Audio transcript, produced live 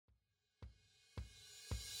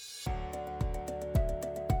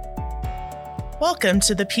Welcome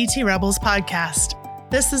to the PT Rebels podcast.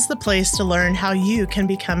 This is the place to learn how you can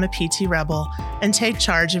become a PT Rebel and take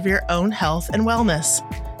charge of your own health and wellness.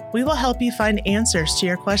 We will help you find answers to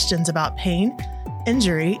your questions about pain,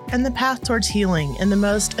 injury, and the path towards healing in the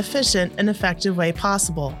most efficient and effective way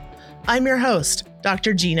possible. I'm your host,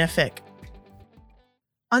 Dr. Gina Fick.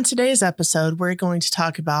 On today's episode, we're going to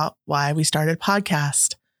talk about why we started a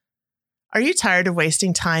podcast. Are you tired of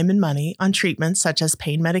wasting time and money on treatments such as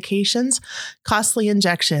pain medications, costly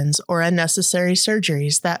injections, or unnecessary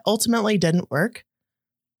surgeries that ultimately didn't work?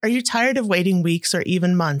 Are you tired of waiting weeks or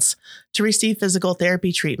even months to receive physical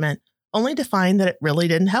therapy treatment, only to find that it really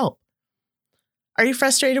didn't help? Are you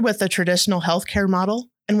frustrated with the traditional healthcare model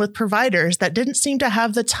and with providers that didn't seem to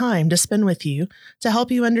have the time to spend with you to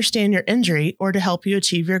help you understand your injury or to help you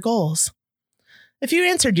achieve your goals? If you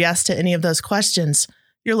answered yes to any of those questions,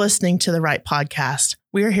 you're listening to the right podcast.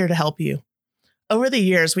 We are here to help you. Over the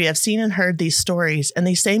years, we have seen and heard these stories and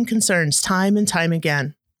these same concerns time and time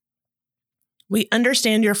again. We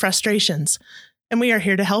understand your frustrations, and we are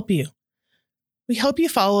here to help you. We hope you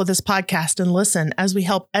follow this podcast and listen as we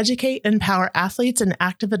help educate and empower athletes and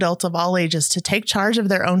active adults of all ages to take charge of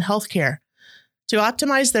their own healthcare, to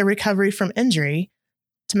optimize their recovery from injury,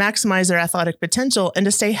 to maximize their athletic potential, and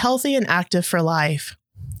to stay healthy and active for life.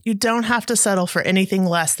 You don't have to settle for anything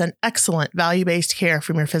less than excellent value-based care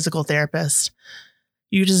from your physical therapist.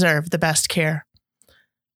 You deserve the best care.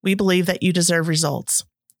 We believe that you deserve results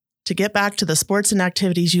to get back to the sports and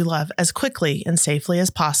activities you love as quickly and safely as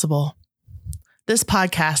possible. This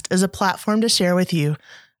podcast is a platform to share with you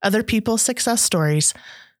other people's success stories,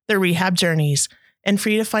 their rehab journeys, and for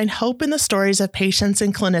you to find hope in the stories of patients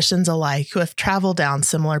and clinicians alike who have traveled down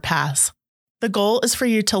similar paths. The goal is for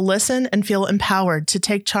you to listen and feel empowered to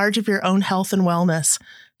take charge of your own health and wellness,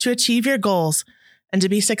 to achieve your goals, and to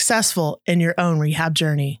be successful in your own rehab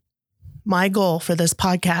journey. My goal for this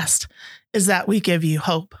podcast is that we give you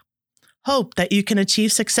hope. Hope that you can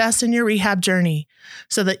achieve success in your rehab journey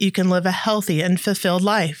so that you can live a healthy and fulfilled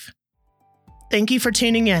life. Thank you for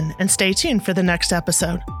tuning in and stay tuned for the next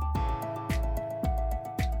episode.